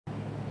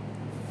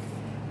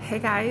Hey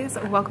guys,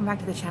 welcome back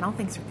to the channel.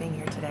 Thanks for being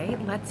here today.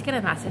 Let's get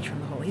a message from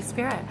the Holy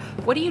Spirit.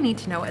 What do you need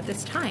to know at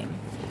this time?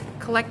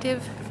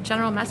 Collective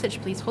general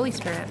message, please. Holy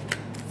Spirit.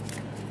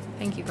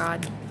 Thank you,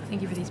 God.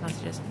 Thank you for these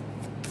messages.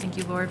 Thank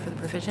you, Lord, for the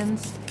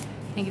provisions.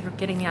 Thank you for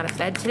getting me out of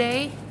bed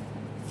today.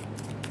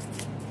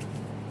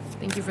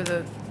 Thank you for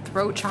the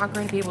throat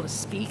chakra to be able to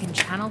speak and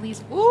channel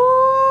these.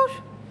 Ooh!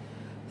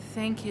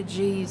 Thank you,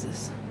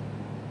 Jesus.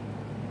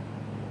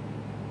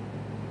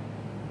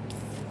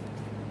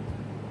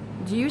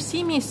 Do you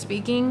see me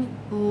speaking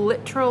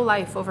literal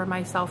life over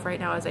myself right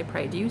now as I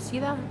pray? Do you see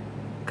that?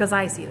 Because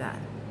I see that.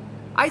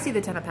 I see the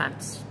 10 of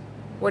Pence.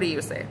 What do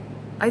you say?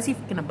 I see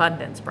fucking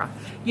abundance, bro.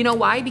 You know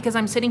why? Because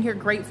I'm sitting here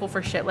grateful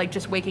for shit like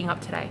just waking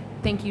up today.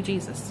 Thank you,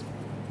 Jesus.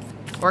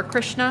 Or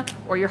Krishna,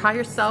 or your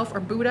higher self, or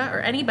Buddha,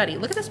 or anybody.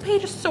 Look at this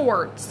page of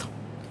swords.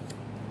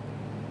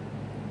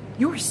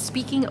 You are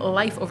speaking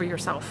life over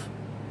yourself.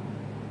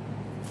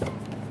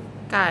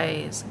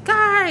 Guys,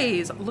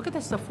 look at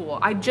this, the Fool.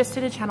 I just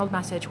did a channeled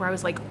message where I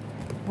was like,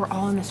 we're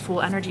all in this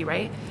Fool energy,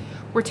 right?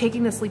 We're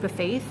taking this leap of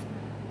faith.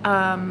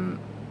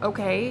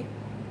 Okay.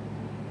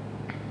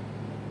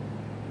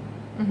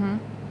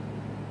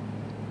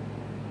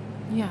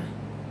 Yeah.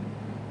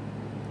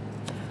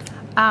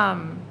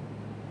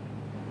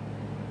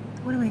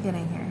 What am I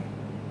getting here?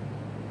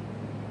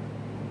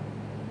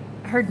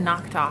 I heard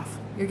knocked off.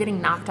 You're getting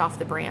knocked off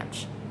the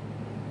branch.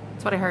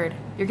 That's what I heard.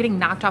 You're getting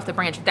knocked off the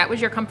branch. That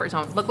was your comfort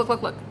zone. Look.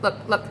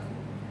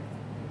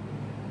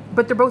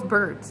 But they're both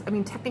birds. I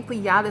mean, technically,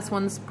 yeah, this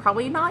one's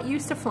probably not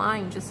used to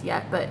flying just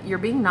yet, but you're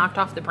being knocked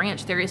off the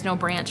branch. There is no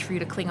branch for you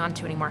to cling on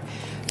to anymore.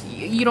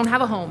 You don't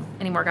have a home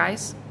anymore,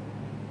 guys.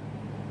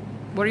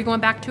 What are you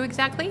going back to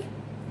exactly?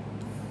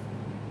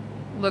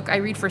 Look, I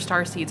read for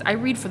star seeds. I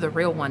read for the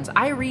real ones.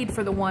 I read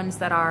for the ones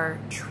that are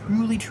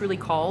truly, truly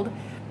called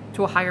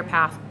to a higher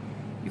path.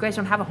 You guys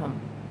don't have a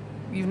home.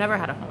 You've never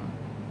had a home.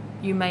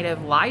 You might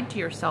have lied to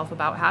yourself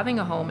about having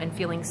a home and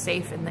feeling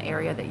safe in the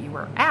area that you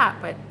were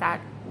at, but that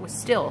was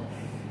still,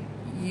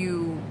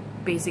 you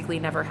basically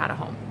never had a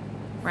home,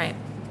 right?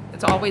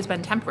 It's always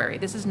been temporary.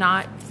 This is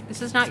not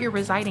your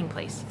residing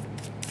place.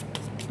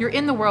 You're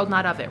in the world,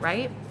 not of it,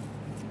 right?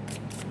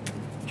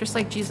 Just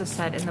like Jesus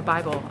said in the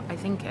Bible, I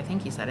think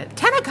he said it.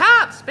 10 of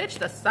Cups, bitch,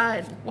 the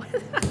sun. What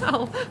the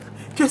hell?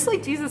 Just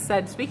like Jesus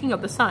said, speaking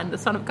of the Son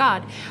of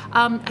God,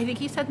 I think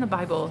he said in the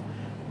Bible,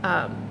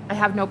 I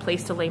have no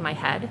place to lay my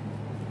head.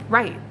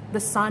 Right. The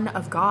Son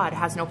of God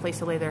has no place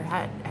to lay their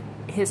head.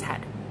 His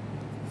head.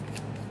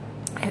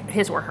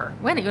 His or her.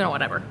 When, you know,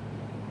 whatever.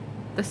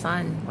 The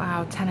Son.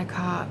 Wow. 10 of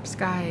Cups,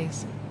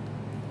 guys.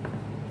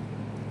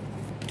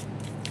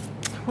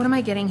 What am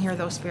I getting here,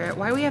 though, Spirit?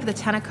 Why do we have the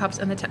 10 of Cups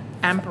and the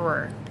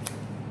Emperor?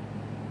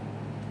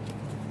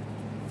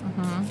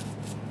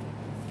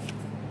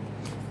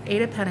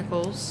 Eight of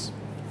Pentacles.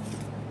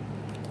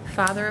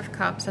 Father of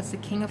Cups. That's the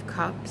King of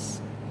Cups.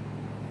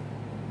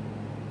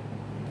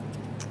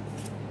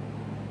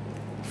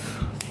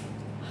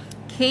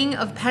 King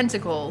of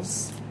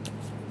Pentacles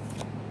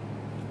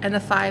and the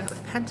Five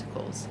of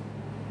Pentacles.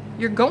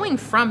 You're going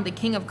from the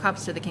King of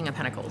Cups to the King of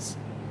Pentacles.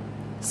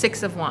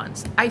 Six of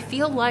Wands. I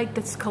feel like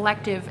this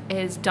collective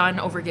is done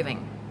over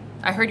giving.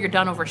 I heard you're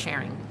done over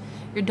sharing.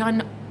 You're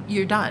done.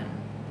 You're done.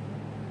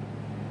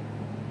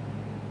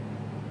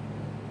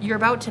 You're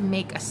about to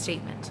make a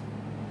statement.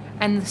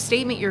 And the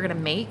statement you're going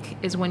to make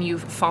is when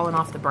you've fallen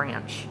off the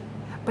branch.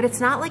 But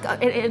it's not like,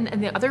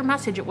 and the other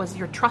message, it was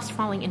your trust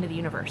falling into the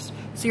universe.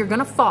 So you're going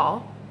to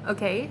fall,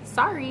 okay?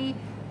 Sorry.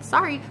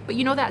 But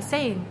you know that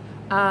saying,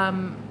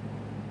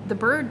 the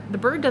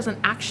bird doesn't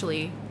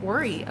actually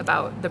worry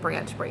about the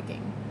branch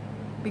breaking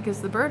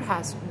because the bird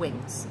has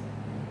wings.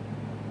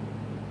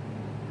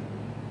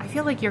 I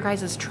feel like your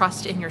guys'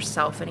 trust in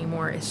yourself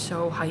anymore is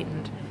so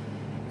heightened.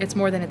 It's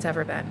more than it's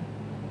ever been.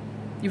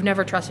 You've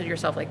never trusted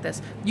yourself like this.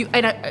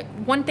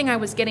 One thing I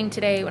was getting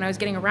today when I was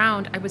getting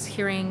around, I was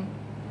hearing,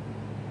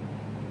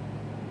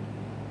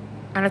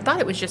 and I thought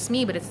it was just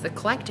me, but it's the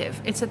collective.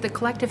 It's that the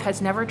collective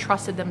has never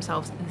trusted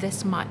themselves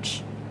this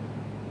much.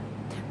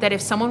 That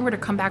if someone were to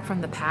come back from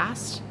the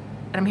past,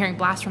 and I'm hearing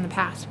blast from the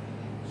past,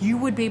 you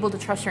would be able to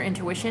trust your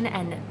intuition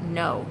and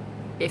know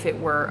if it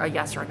were a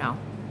yes or no,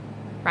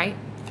 right?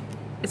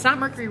 It's not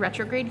Mercury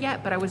retrograde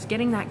yet, but I was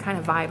getting that kind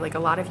of vibe. Like a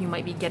lot of you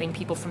might be getting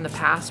people from the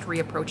past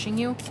reapproaching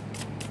you,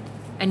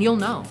 and you'll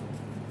know.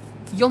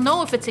 You'll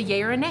know if it's a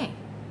yay or a nay.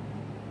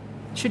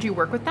 Should you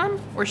work with them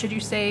or should you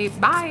say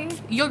bye?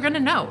 You're gonna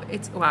know.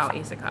 It's, wow,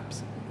 Ace of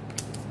Cups,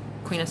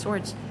 Queen of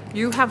Swords.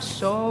 You have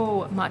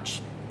so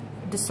much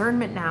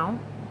discernment now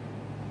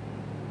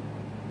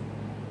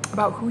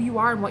about who you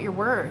are and what you're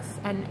worth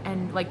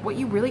and like what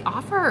you really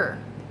offer.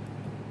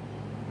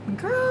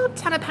 Girl,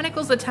 10 of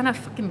Pentacles, the 10 of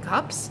fucking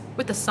Cups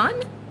with the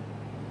Sun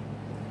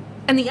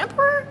and the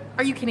Emperor?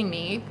 Are you kidding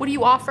me? What do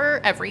you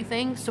offer?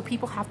 Everything. So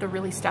people have to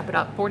really step it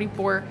up.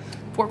 44,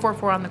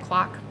 444 on the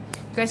clock.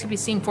 You guys could be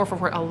seeing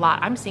 444 a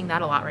lot. I'm seeing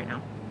that a lot right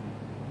now.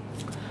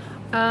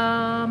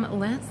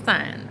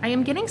 Listen. I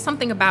am getting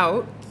something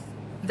about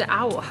the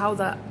owl, how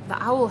the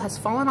owl has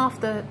fallen off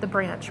the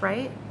branch,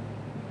 right?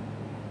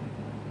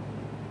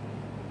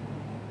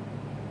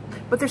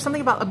 But there's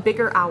something about a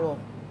bigger owl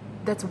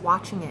that's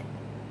watching it.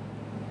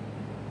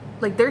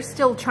 Like they're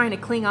still trying to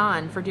cling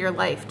on for dear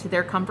life to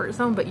their comfort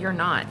zone, but you're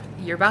not.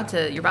 You're about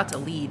to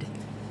lead.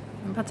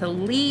 I'm about to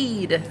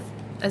lead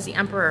as the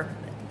Emperor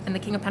and the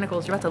King of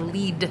Pentacles. You're about to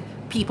lead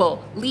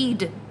people.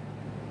 Lead.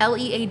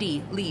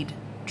 L-E-A-D. Lead.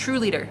 True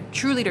leader.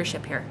 True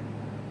leadership here.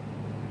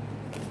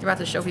 You're about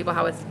to show people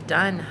how it's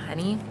done,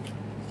 honey.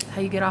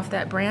 How you get off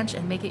that branch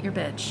and make it your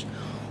bitch.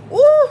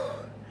 Ooh!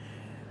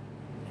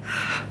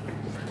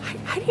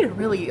 I need to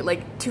really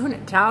like tune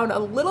it down a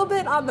little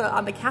bit on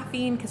the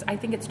caffeine because I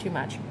think it's too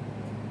much.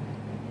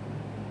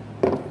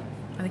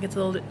 I think it's a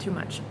little bit too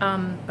much.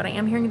 But I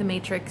am hearing the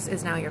Matrix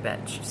is now your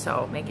bitch.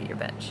 So make it your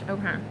bitch.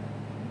 Okay.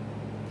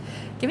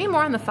 Give me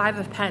more on the 5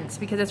 of Pence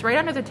because it's right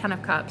under the 10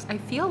 of Cups. I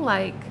feel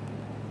like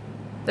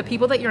the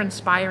people that you're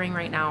inspiring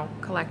right now,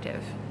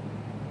 collective,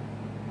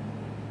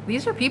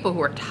 these are people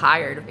who are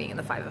tired of being in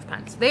the 5 of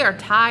Pence. They are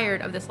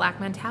tired of this lack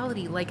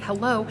mentality. Like,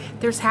 hello,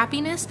 there's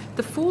happiness,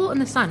 the Fool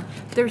and the Sun.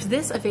 There's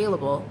this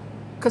available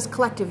because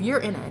collective, you're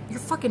in it. You're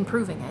fucking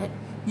proving it.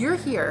 You're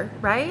here,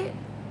 right?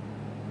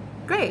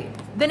 Great.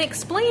 Then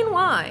explain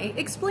why.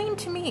 Explain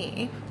to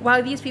me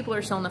why these people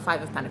are still in the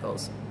 5 of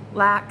Pentacles.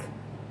 Lack,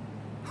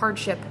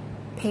 hardship,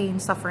 pain,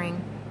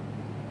 suffering.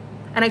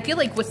 And I feel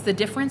like what's the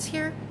difference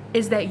here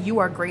is that you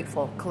are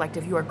grateful,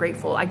 collective. You are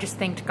grateful. I just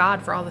thanked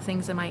God for all the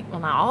things in my, well,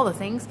 not all the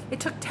things.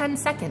 It took 10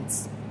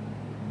 seconds.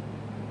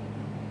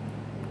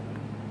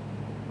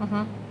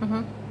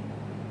 10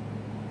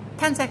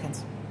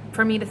 seconds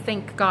for me to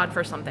thank God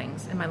for some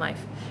things in my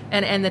life.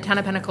 And the 10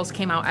 of Pentacles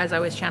came out as I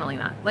was channeling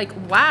that. Like,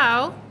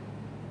 wow.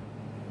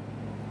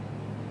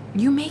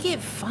 You make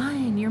it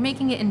fun. You're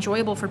making it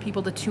enjoyable for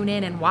people to tune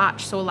in and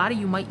watch. So a lot of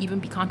you might even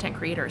be content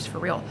creators for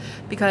real.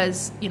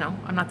 Because, you know,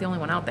 I'm not the only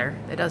one out there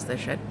that does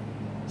this shit.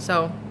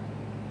 So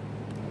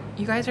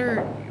you guys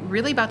are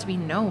really about to be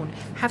known,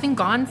 having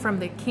gone from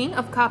the King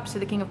of Cups to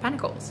the King of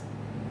Pentacles.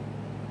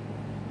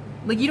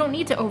 Like, you don't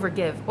need to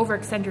overgive,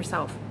 overextend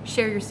yourself,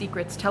 share your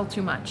secrets, tell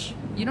too much.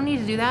 You don't need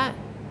to do that.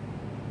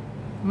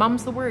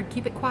 Mum's the word.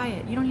 Keep it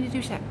quiet. You don't need to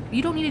do shit.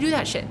 You don't need to do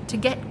that shit. To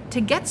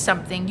get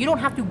something, you don't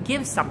have to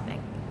give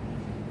something.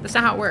 That's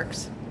not how it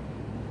works.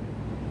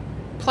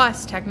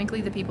 Plus,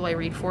 technically, the people I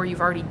read for, you've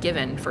already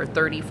given for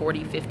 30,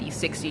 40, 50,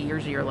 60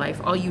 years of your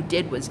life. All you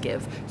did was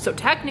give. So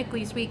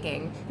technically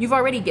speaking, you've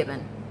already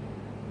given.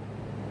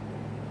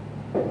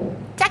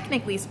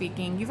 Technically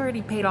speaking, you've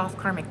already paid off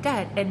karmic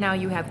debt, and now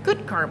you have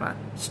good karma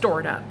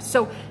stored up.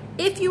 So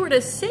if you were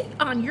to sit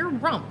on your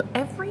rump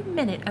every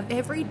minute of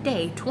every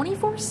day,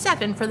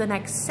 24/7 for the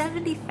next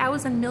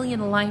 70,000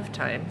 million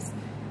lifetimes,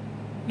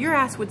 your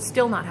ass would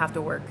still not have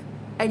to work.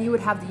 And you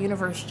would have the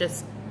universe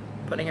just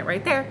putting it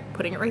right there,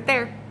 putting it right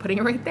there, putting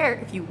it right there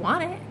if you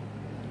want it.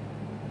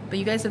 But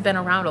you guys have been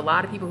around a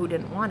lot of people who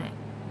didn't want it,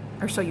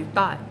 or so you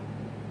thought.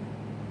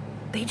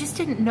 They just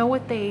didn't know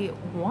what they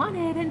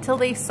wanted until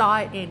they saw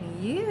it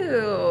in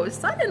you.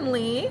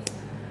 Suddenly,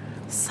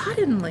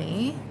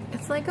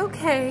 it's like,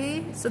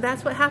 okay, so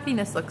that's what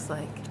happiness looks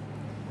like.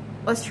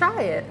 Let's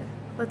try it.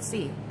 Let's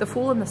see. The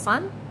Fool and the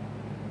Sun?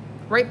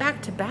 Right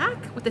back to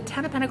back with the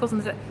 10 of Pentacles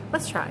and the...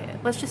 Let's try it.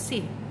 Let's just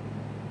see.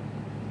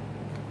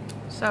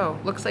 So,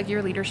 looks like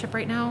your leadership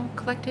right now,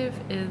 collective,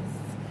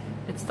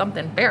 it's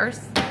something.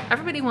 Bears.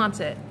 Everybody wants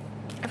it.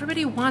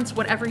 Everybody wants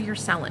whatever you're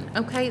selling,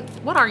 okay?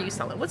 What are you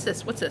selling? What's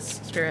this? What's this,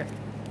 Spirit?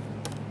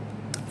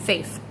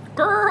 Faith.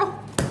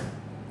 Girl!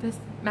 This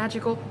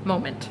magical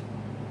moment.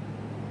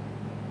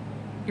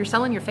 You're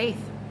selling your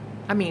faith.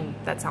 I mean,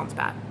 that sounds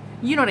bad.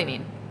 You know what I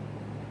mean.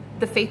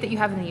 The faith that you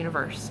have in the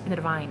universe, in the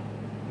divine.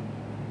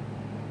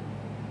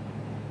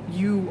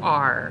 You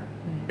are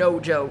no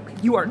joke.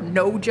 You are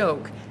no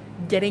joke.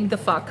 Getting the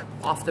fuck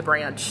off the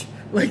branch.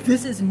 Like,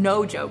 this is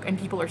no joke, and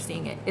people are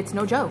seeing it. It's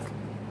no joke.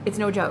 It's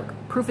no joke.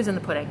 Proof is in the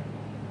pudding.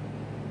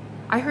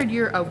 I heard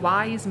you're a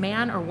wise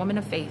man or woman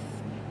of faith.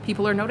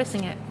 People are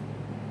noticing it.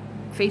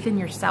 Faith in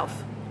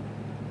yourself.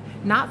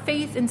 Not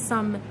faith in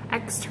some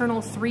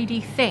external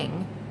 3D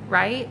thing,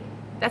 right?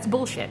 That's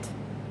bullshit.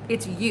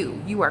 It's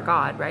you. You are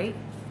God, right?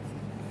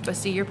 But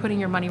see, you're putting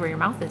your money where your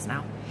mouth is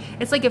now.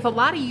 It's like if a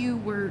lot of you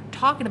were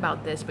talking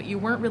about this, but you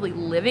weren't really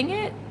living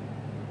it,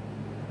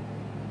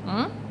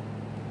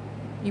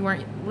 you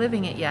weren't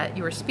living it yet.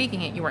 You were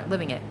speaking it. You weren't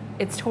living it.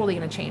 It's totally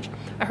going to change.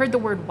 I heard the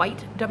word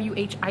white,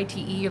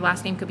 W-H-I-T-E. Your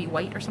last name could be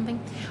White or something.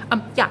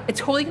 Yeah, it's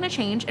totally going to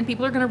change, and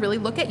people are going to really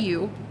look at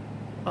you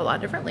a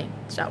lot differently.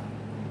 So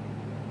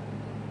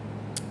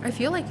I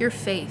feel like your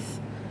faith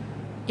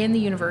in the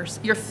universe,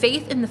 your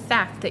faith in the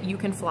fact that you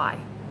can fly.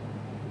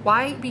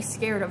 Why be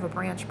scared of a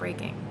branch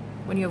breaking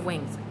when you have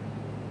wings?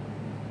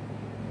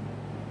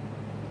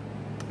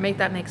 Make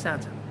that make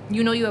sense.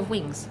 You know you have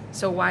wings,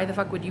 so why the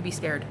fuck would you be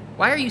scared?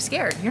 Why are you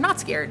scared? You're not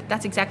scared.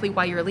 That's exactly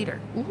why you're a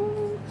leader.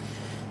 Ooh.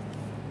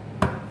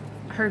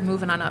 I heard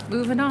moving on up.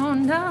 Moving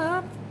on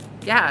up.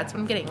 Yeah, that's what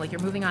I'm getting. Like,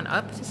 you're moving on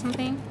up to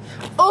something.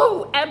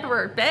 Oh,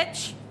 Emperor,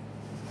 bitch.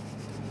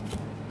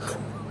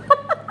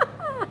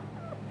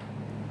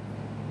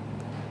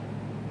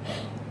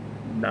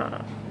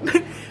 Nah.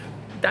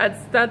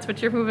 That's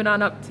what you're moving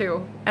on up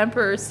to.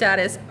 Emperor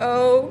status.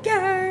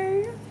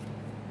 Okay.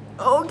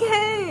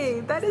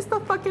 Okay. That is the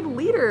fucking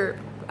leader.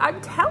 I'm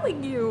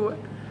telling you.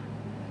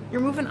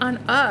 You're moving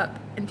on up.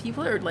 And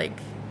people are like,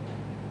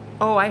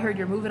 oh, I heard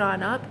you're moving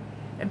on up.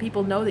 And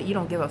people know that you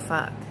don't give a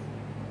fuck.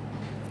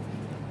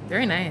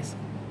 Very nice.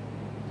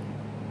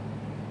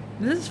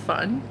 This is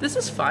fun. This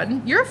is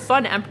fun. You're a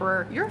fun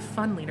emperor. You're a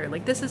fun leader.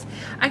 Like this is,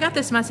 I got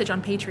this message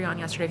on Patreon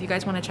yesterday. If you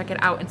guys want to check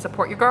it out and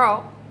support your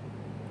girl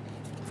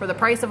for the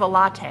price of a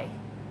latte,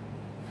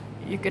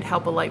 you could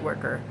help a light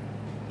worker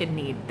in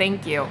need.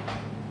 Thank you.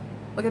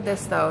 Look at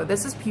this though.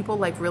 This is people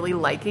like really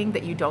liking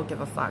that you don't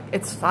give a fuck.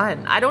 It's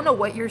fun. I don't know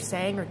what you're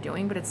saying or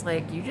doing, but it's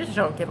like, you just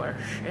don't give a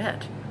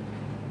shit.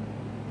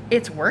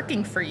 It's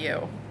working for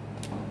you.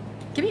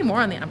 Give me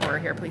more on the Emperor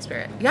here, please,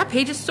 Spirit. You got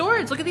Page of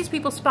Swords. Look at these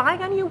people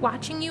spying on you,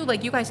 watching you.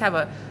 Like, you guys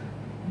have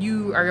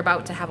you are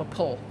about to have a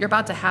pull. You're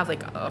about to have,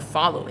 like, a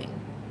following.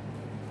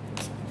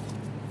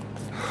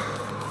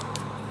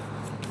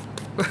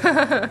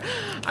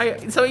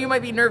 So you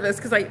might be nervous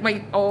because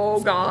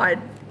oh,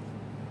 God.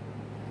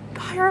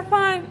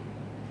 Hierophant.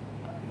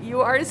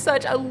 You are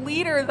such a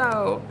leader,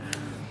 though.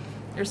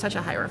 You're such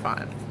a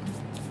Hierophant.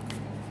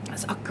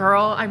 Oh,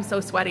 girl, I'm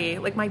so sweaty.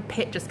 Like, my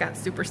pit just got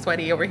super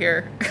sweaty over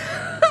here.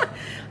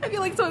 I feel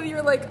like some of you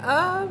are like,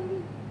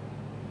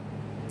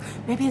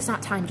 maybe it's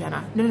not time,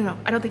 Jenna. No.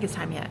 I don't think it's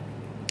time yet.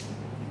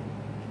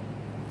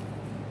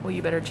 Well,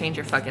 you better change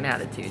your fucking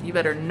attitude. You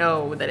better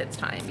know that it's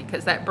time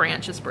because that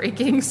branch is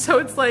breaking. So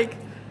it's like,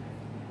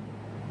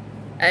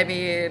 I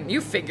mean, you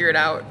figure it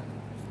out.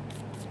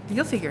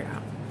 You'll figure it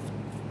out.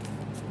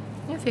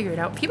 You'll figure it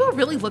out. People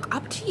really look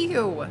up to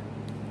you.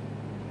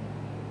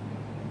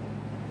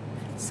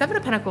 Seven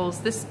of Pentacles,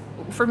 this,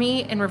 for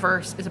me, in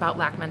reverse, is about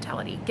lack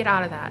mentality. Get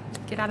out of that.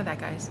 Get out of that,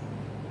 guys.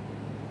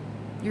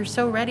 You're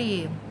so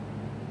ready.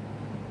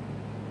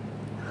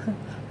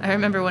 I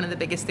remember one of the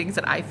biggest things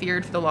that I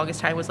feared for the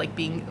longest time was, like,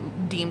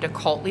 being deemed a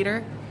cult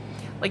leader.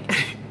 Like,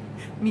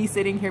 me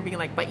sitting here being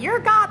like, but you're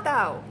God,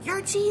 though.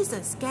 You're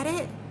Jesus. Get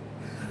it?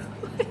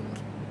 Like,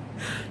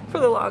 for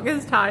the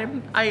longest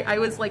time, I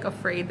was, like,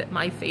 afraid that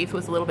my faith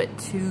was a little bit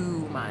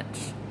too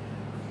much.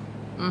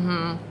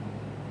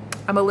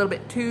 I'm a little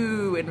bit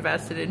too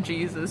invested in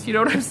Jesus. You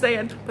know what I'm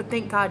saying? But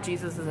thank God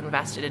Jesus is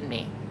invested in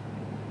me.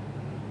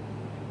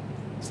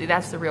 See,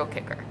 that's the real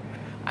kicker.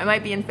 I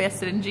might be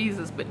invested in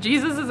Jesus, but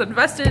Jesus is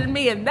invested in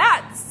me, and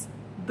that's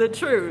the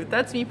truth.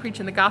 That's me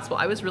preaching the gospel.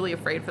 I was really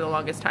afraid for the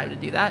longest time to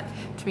do that,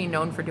 to be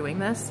known for doing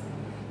this.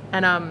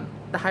 And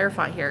the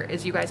Hierophant here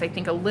is, you guys, I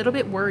think, a little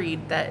bit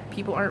worried that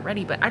people aren't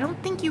ready, but I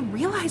don't think you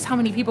realize how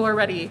many people are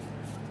ready.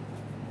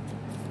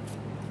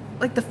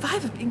 Like the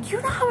you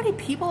know how many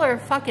people are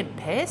fucking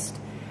pissed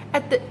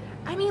at the,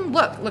 I mean,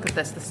 look at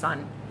this, the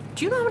sun.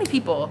 Do you know how many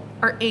people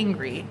are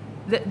angry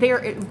that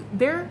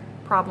their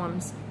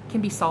problems can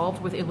be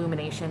solved with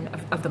illumination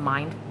of the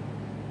mind?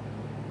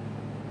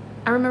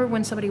 I remember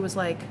when somebody was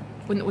like,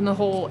 when the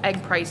whole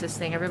egg prices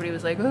thing, everybody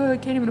was like, oh, I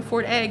can't even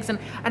afford eggs. And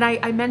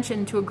I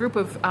mentioned to a group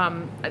of,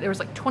 there was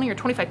like 20 or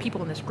 25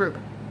 people in this group.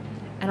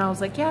 And I was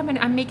like, yeah,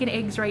 I'm making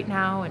eggs right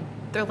now. And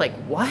they're like,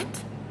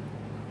 what?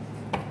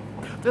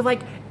 They're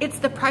like, it's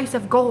the price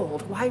of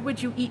gold. Why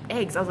would you eat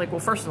eggs? I was like, well,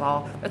 first of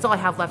all, that's all I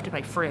have left in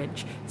my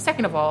fridge.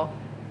 Second of all,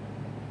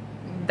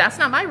 that's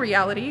not my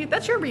reality.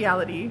 That's your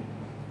reality.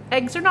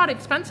 Eggs are not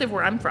expensive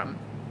where I'm from.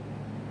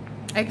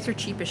 Eggs are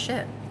cheap as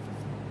shit.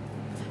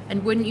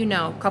 And wouldn't you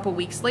know, a couple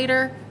weeks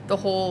later, the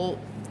whole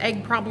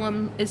egg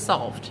problem is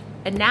solved.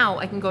 And now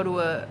I can go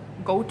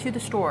to the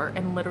store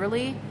and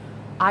literally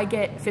I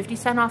get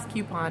 50% off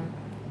coupon,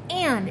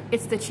 and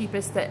it's the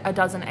cheapest that a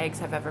dozen eggs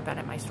have ever been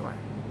at my store.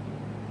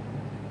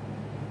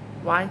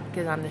 Why?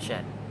 Because I'm the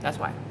shit. That's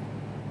why.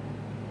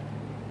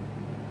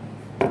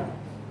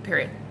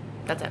 Period.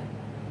 That's it.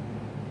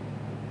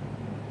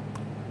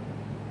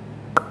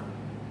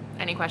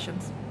 Any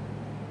questions?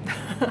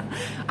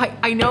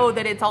 I know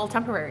that it's all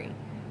temporary.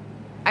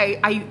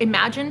 I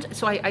imagined,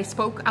 so I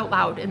spoke out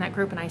loud in that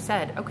group and I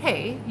said,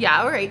 okay,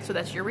 yeah, all right, so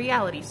that's your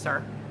reality,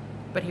 sir.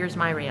 But here's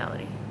my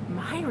reality.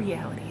 My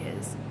reality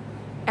is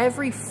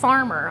every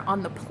farmer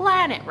on the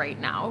planet right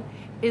now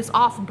is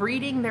off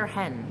breeding their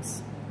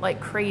hens like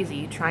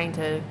crazy, trying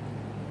to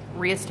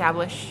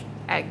reestablish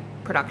egg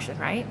production,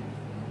 right?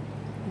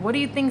 What do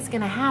you think's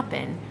gonna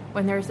happen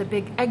when there's a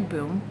big egg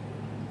boom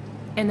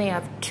and they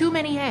have too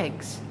many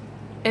eggs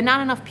and not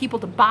enough people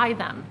to buy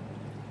them?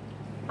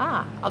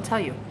 I'll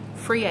tell you,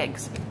 free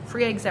eggs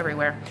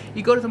everywhere.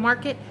 You go to the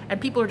market and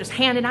people are just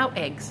handing out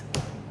eggs.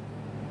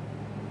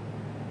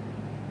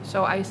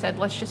 So I said,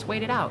 let's just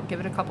wait it out. Give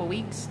it a couple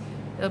weeks.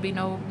 It'll be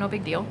no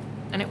big deal.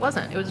 And it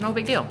wasn't. It was no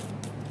big deal.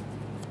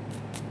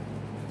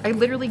 I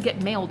literally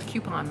get mailed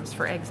coupons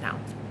for eggs now.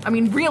 I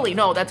mean, really,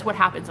 no, that's what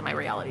happens in my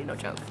reality, no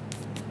joke.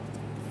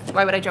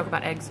 Why would I joke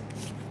about eggs?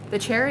 The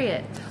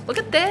Chariot. Look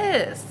at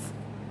this.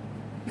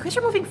 You guys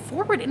are moving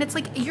forward, and it's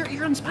like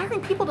you're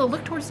inspiring people to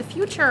look towards the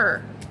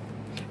future.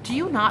 Do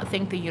you not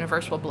think the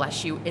universe will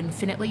bless you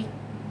infinitely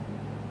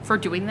for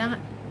doing that?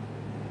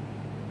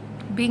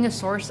 Being a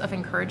source of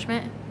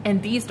encouragement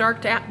And these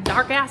dark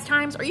ass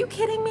times, are you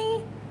kidding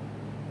me?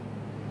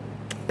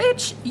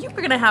 Bitch, you're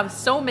gonna have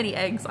so many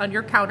eggs on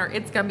your counter,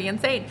 it's gonna be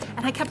insane.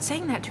 And I kept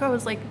saying that too. I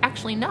was like,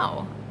 actually,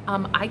 no.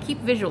 I keep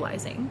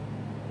visualizing,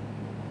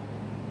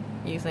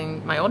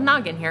 using my old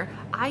noggin here,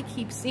 I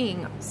keep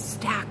seeing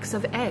stacks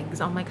of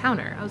eggs on my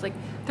counter. I was like,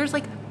 there's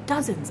like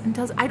dozens and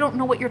dozens. I don't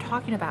know what you're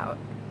talking about.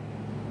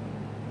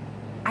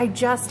 I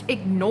just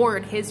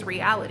ignored his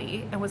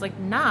reality and was like,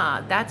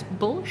 nah, that's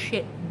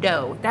bullshit,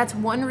 no. That's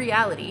one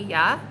reality,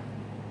 yeah?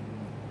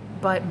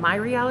 But my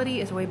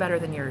reality is way better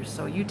than yours.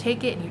 So you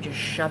take it and you just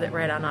shove it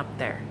right on up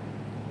there.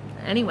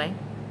 Anyway,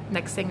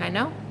 next thing I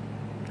know,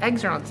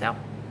 eggs are on sale.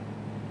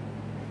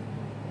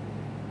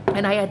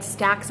 And I had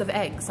stacks of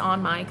eggs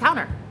on my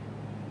counter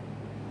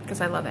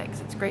because I love eggs.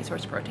 It's a great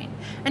source of protein.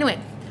 Anyway,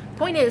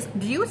 point is,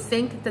 do you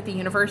think that the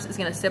universe is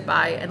going to sit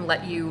by and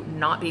let you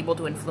not be able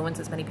to influence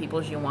as many people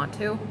as you want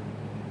to?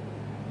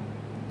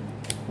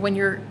 When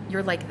you're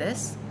like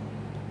this,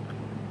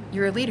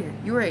 you're a leader.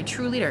 You are a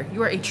true leader.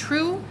 You are a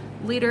true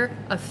leader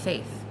of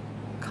faith.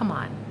 Come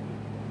on.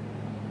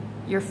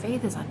 Your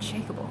faith is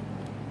unshakable.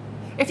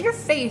 If your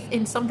faith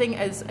in something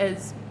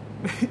as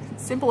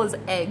simple as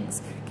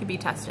eggs can be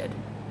tested,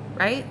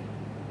 right?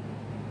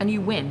 And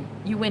you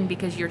win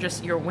because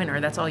you're a winner.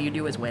 That's all you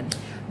do is win.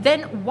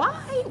 Then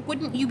why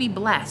wouldn't you be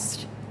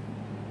blessed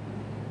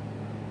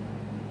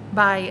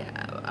by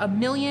a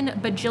million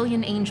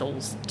bajillion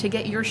angels to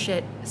get your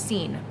shit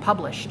seen,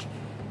 published,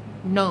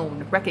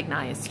 known,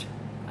 recognized,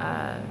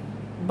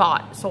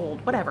 bought,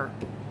 sold, whatever?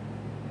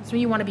 So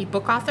you want to be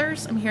book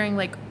authors? I'm hearing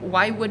like,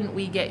 why wouldn't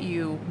we get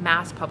you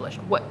mass published?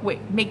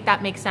 Wait, make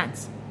that make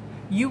sense.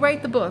 You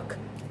write the book,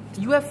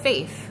 you have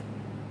faith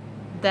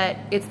that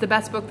it's the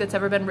best book that's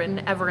ever been written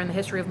ever in the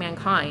history of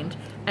mankind,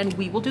 and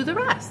we will do the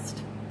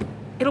rest.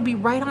 It'll be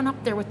right on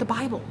up there with the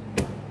Bible.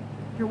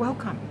 You're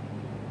welcome.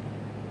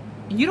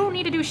 You don't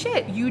need to do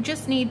shit. You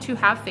just need to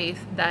have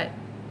faith that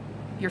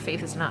your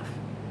faith is enough.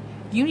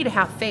 You need to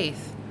have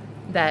faith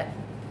that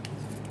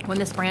when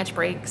this branch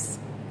breaks,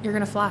 you're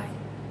gonna fly.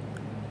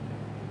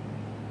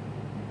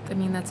 I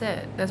mean, that's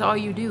it. That's all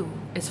you do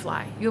is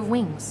fly. You have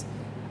wings.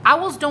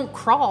 Owls don't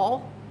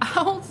crawl.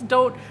 Owls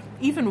don't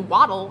even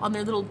waddle on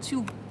their little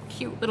two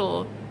cute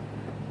little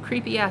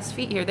creepy ass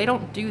feet here. They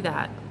don't do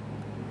that.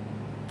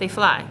 They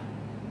fly.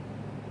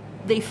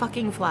 They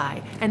fucking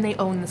fly, and they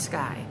own the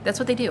sky. That's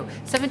what they do.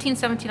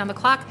 1717 on the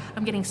clock.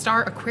 I'm getting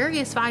star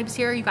Aquarius vibes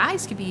here. You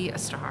guys could be a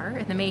star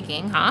in the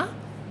making, huh?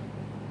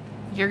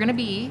 You're gonna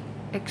be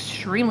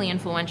extremely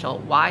influential.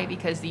 Why?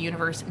 Because the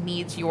universe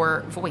needs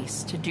your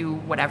voice to do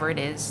whatever it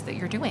is that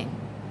you're doing.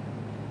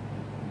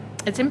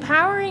 It's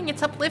empowering,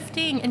 it's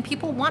uplifting, and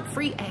people want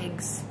free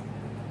eggs.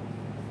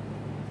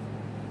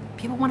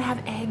 People want to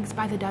have eggs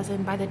by the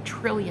dozen, by the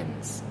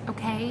trillions,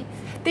 okay?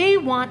 They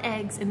want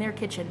eggs in their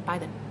kitchen by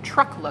the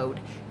truckload.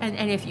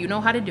 And if you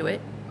know how to do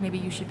it, maybe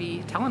you should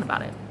be telling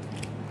about it.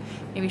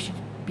 Maybe you should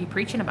be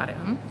preaching about it,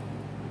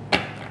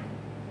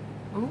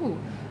 Ooh,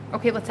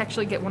 okay, let's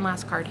actually get one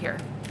last card here.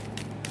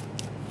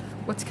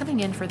 What's coming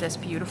in for this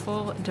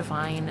beautiful,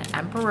 divine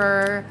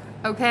emperor?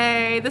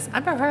 Okay, this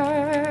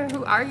emperor,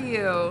 who are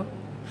you?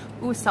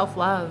 Ooh,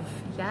 self-love,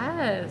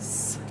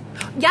 yes.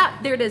 Yeah,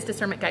 there it is,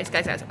 discernment, guys.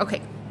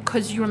 Okay,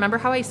 because you remember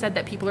how I said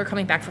that people are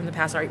coming back from the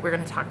past? All right, we're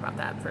gonna talk about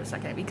that for a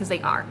second, because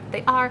they are,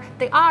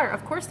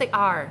 of course they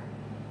are.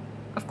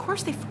 Of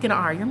course they fucking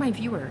are. You're my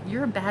viewer.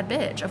 You're a bad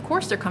bitch. Of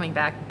course they're coming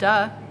back,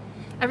 duh.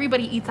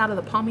 Everybody eats out of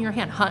the palm of your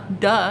hand, huh,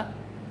 duh.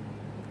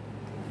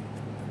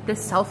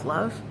 This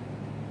self-love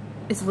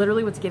is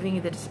literally what's giving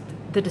you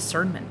the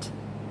discernment.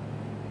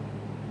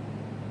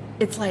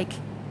 It's like,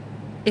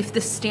 if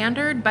the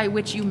standard by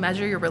which you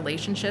measure your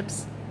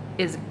relationships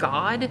is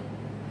God,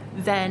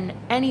 then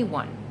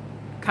anyone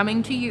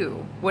coming to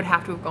you would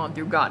have to have gone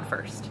through God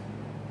first.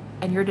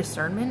 And your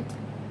discernment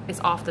is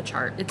off the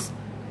chart.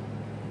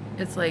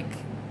 It's like,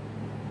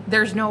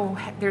 there's no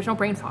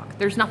brain fog.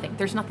 There's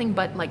nothing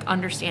but like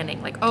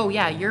understanding. Like, oh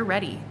yeah, you're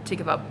ready to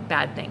give up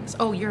bad things.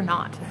 Oh, you're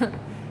not.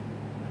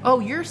 Oh,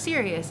 you're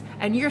serious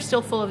and you're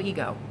still full of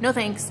ego. No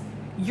thanks.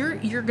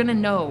 You're gonna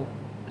know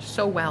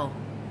so well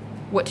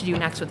what to do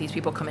next with these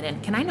people coming in.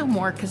 Can I know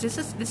more? Because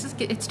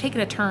it's taken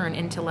a turn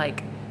into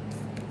like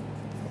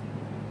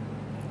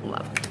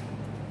love.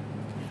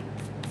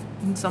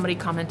 And somebody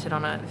commented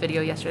on a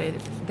video yesterday.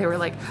 They were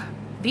like,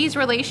 these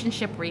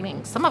relationship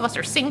readings, some of us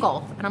are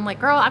single. And I'm like,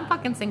 girl, I'm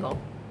fucking single.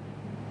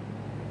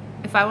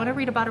 If I want to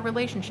read about a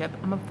relationship,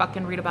 I'm gonna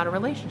fucking read about a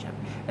relationship.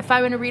 If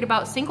I want to read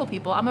about single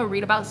people, I'm gonna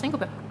read about single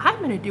people. I'm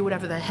gonna do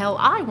whatever the hell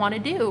I want to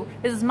do.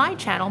 This is my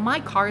channel, my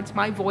cards,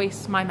 my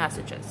voice, my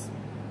messages.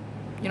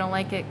 You don't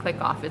like it, click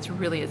off. It's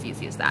really as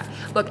easy as that.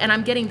 Look, and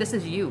I'm getting, this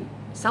is you.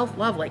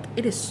 Self-love, like,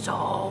 it is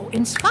so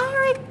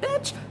inspiring,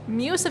 bitch.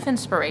 Muse of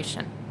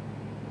inspiration.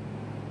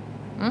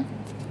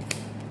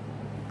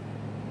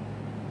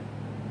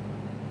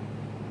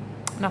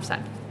 Enough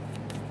said.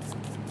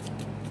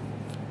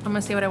 I'm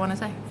gonna say what I want to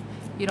say.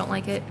 You don't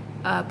like it,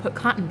 put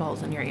cotton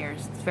balls in your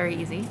ears. It's very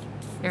easy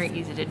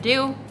to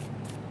do.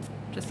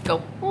 Just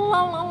go,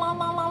 la, la, la,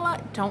 la, la, la.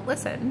 Don't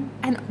listen.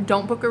 And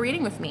don't book a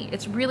reading with me.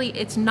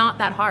 It's not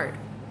that hard.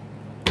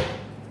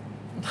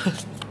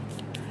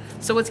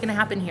 So what's going to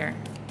happen here?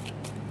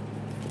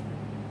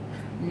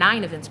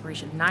 9 of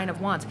inspiration, 9 of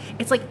wands.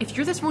 It's like, if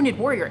you're this wounded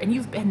warrior and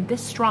you've been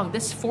this strong,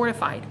 this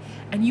fortified,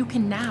 and you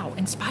can now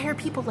inspire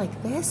people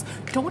like this,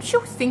 don't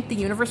you think the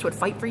universe would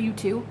fight for you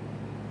too?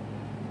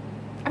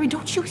 I mean,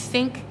 don't you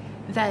think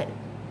that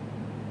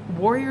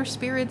warrior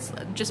spirits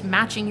just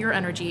matching your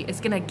energy is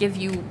gonna give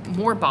you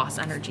more boss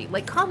energy?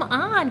 Like, come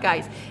on,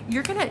 guys.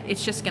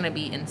 It's just gonna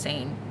be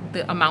insane,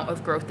 the amount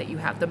of growth that you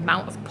have, the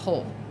amount of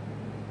pull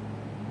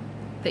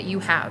that you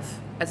have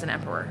as an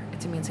emperor.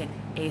 It's gonna be insane.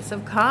 Ace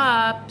of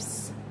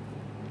Cups.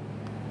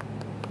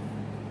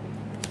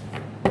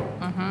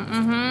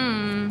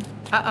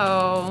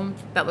 Uh-oh.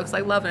 That looks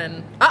like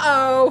lovin'.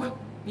 Uh-oh.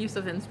 Use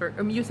of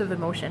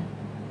emotion.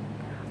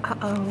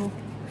 Uh-oh.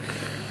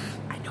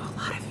 I know a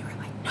lot of you are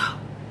like, no.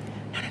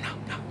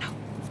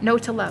 No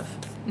to love.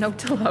 No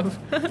to love.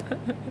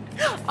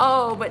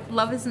 Oh, but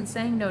love isn't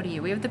saying no to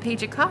you. We have the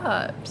Page of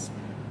Cups.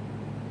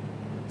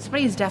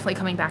 Somebody is definitely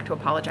coming back to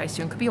apologize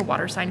soon. Could be a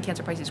water sign,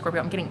 Cancer, Pisces,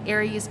 Scorpio. I'm getting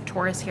Aries,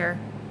 Taurus here,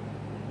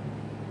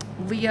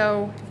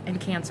 Leo, and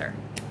Cancer.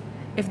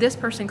 If this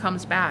person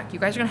comes back, you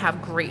guys are going to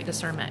have great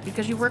discernment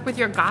because you work with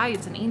your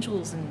guides and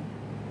angels, and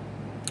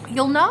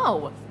you'll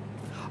know.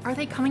 Are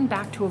they coming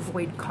back to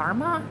avoid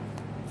karma?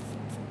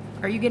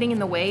 Are you getting in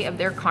the way of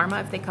their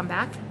karma if they come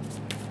back?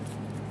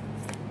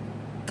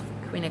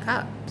 Queen of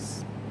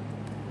Cups.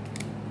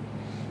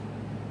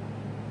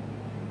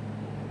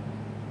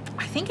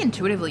 I think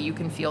intuitively you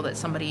can feel that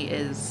somebody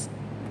is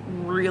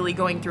really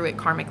going through it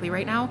karmically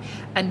right now.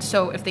 And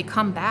so if they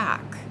come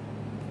back,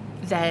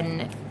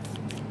 then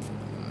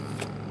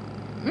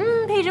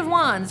Page of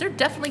Wands, they're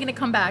definitely going to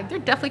come back. They're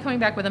definitely coming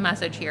back with a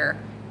message here.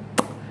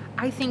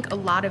 I think a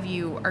lot of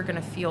you are going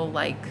to feel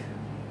like,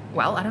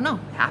 well, I don't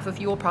know. Half of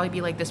you will probably be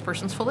like, this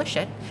person's full of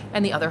shit.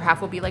 And the other half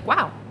will be like,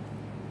 wow,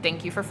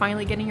 thank you for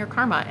finally getting your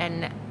karma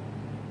and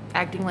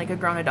acting like a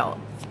grown adult.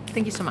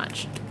 Thank you so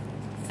much.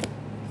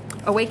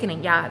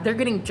 Awakening, yeah, they're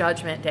getting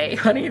Judgment Day,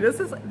 honey. This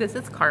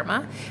is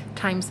karma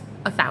times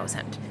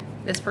 1,000.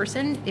 This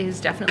person is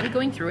definitely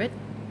going through it.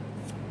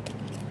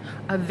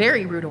 A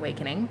very rude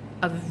awakening,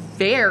 a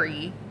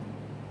very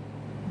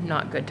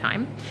not good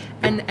time,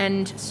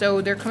 and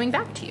so they're coming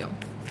back to you.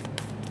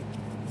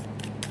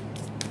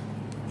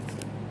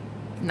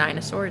 9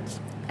 of Swords.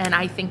 And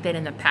I think that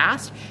in the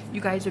past, you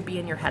guys would be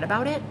in your head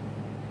about it.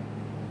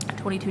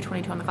 22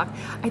 on the clock.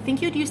 I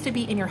think you used to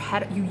be in your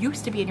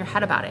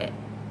head about it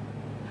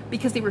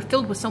because they were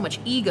filled with so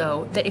much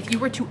ego that if you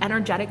were to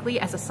energetically,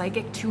 as a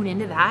psychic, tune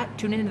into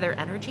their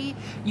energy,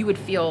 you would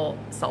feel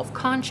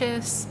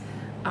self-conscious,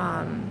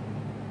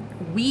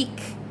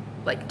 weak,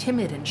 like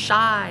timid and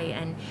shy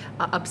and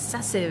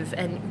obsessive,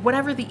 and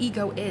whatever the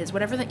ego is,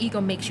 whatever the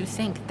ego makes you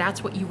think,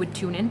 that's what you would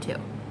tune into.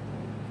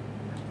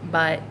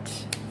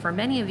 But for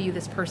many of you,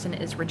 this person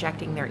is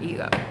rejecting their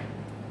ego.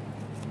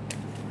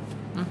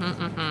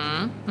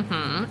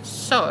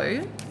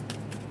 So,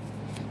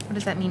 what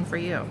does that mean for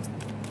you?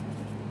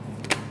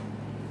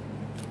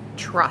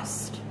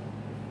 Trust.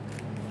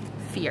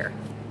 Fear.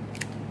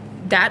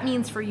 That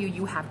means for you,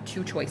 you have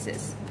 2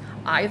 choices.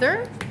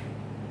 Either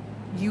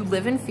you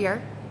live in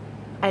fear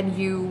and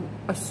you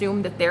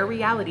assume that their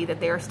reality,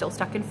 that they are still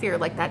stuck in fear,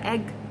 like that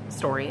egg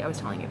story I was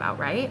telling you about,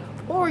 right?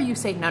 Or you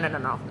say, no,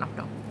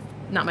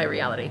 not my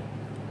reality.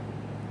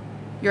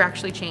 You're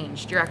actually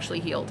changed. You're actually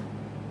healed.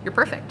 You're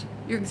perfect.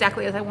 You're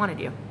exactly as I wanted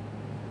you.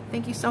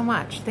 Thank you so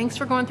much. Thanks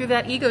for going through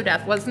that ego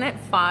death. Wasn't it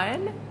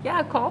fun?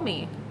 Yeah, call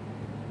me.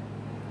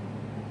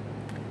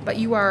 But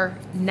you are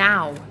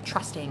now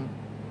trusting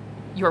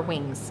your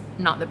wings,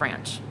 not the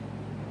branch.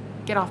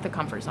 Get off the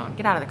comfort zone.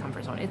 Get out of the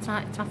comfort zone. It's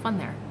not fun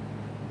there.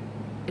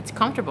 It's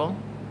comfortable.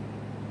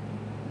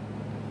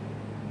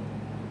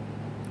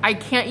 I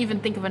can't even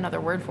think of another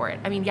word for it.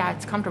 I mean, yeah,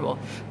 it's comfortable.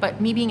 But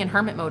me being in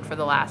hermit mode for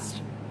the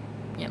last,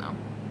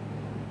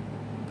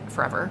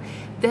 forever,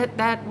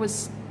 that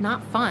was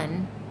not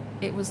fun.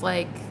 It was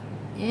like,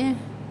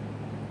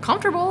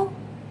 comfortable.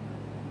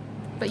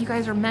 But you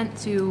guys are meant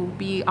to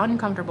be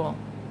uncomfortable.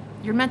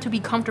 You're meant to be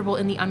comfortable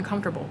in the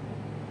uncomfortable.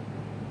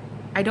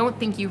 I don't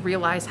think you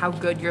realize how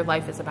good your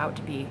life is about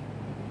to be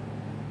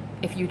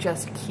if you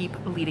just keep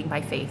leading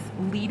by faith.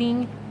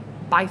 Leading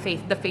by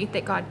faith, the faith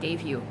that God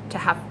gave you to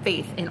have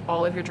faith in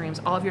all of your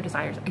dreams, all of your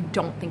desires. I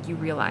don't think you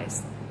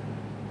realize.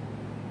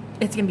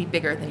 It's going to be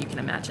bigger than you can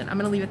imagine. I'm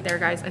going to leave it there,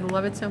 guys. I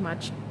love it so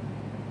much.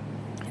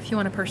 If you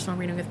want a personal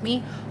reading with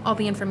me, all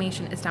the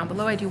information is down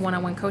below. I do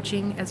one-on-one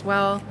coaching as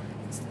well,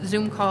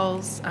 Zoom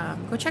calls.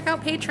 Go check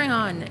out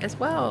Patreon as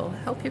well.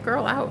 Help your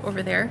girl out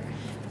over there.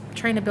 I'm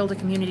trying to build a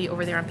community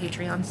over there on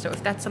Patreon, so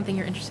if that's something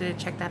you're interested in,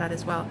 check that out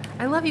as well.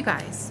 I love you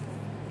guys.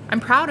 I'm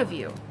proud of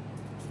you.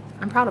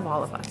 I'm proud of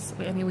all of us.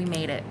 I mean, we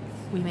made it.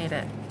 We made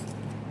it.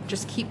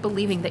 Just keep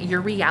believing that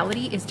your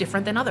reality is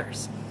different than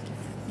others.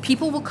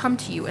 People will come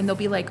to you and they'll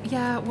be like,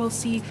 yeah, well,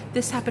 see,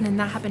 this happened and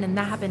that happened and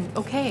that happened.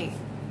 Okay,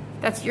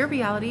 that's your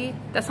reality.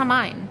 That's not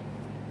mine,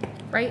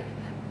 right?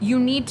 You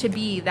need to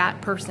be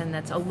that person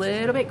that's a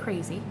little bit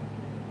crazy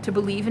to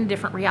believe in a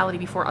different reality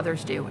before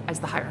others do, as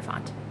the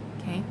Hierophant,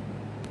 okay?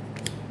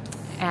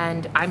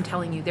 And I'm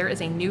telling you, there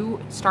is a new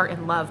start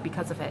in love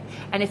because of it.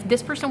 And if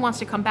this person wants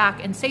to come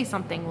back and say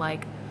something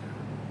like,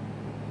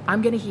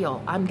 I'm going to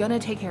heal, I'm going to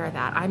take care of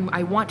that,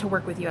 I want to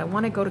work with you, I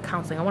want to go to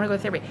counseling, I want to go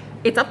to therapy,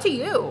 it's up to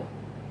you.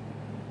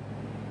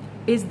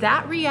 Is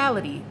that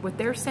reality, what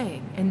they're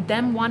saying, and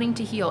them wanting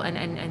to heal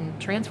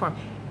and transform,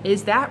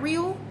 is that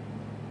real?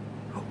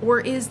 Or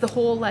is the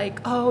whole like,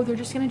 oh, they're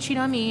just going to cheat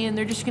on me, and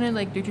they're just going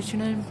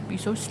to be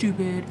so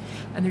stupid,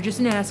 and they're just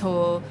an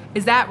asshole?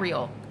 Is that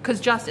real? Because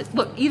justice,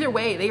 look, either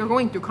way, they are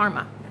going through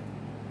karma.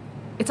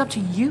 It's up to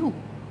you.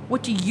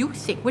 What do you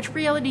think? Which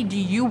reality do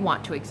you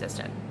want to exist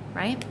in,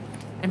 right?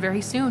 And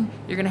very soon,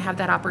 you're going to have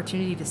that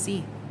opportunity to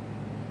see.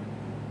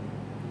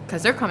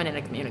 Because they're coming in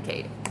to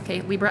communicate.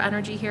 Okay, Libra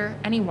energy here,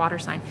 any water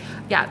sign.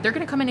 Yeah, they're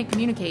going to come in and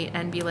communicate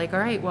and be like, all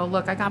right, well,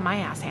 look, I got my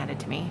ass handed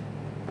to me.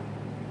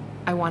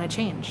 I want to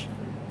change.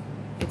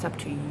 It's up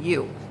to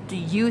you. Do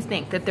you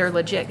think that they're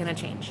legit going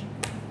to change?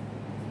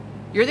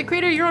 You're the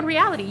creator of your own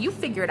reality. You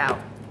figure it out.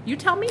 You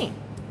tell me.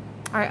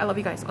 All right, I love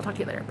you guys. I'll talk to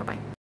you later. Bye-bye.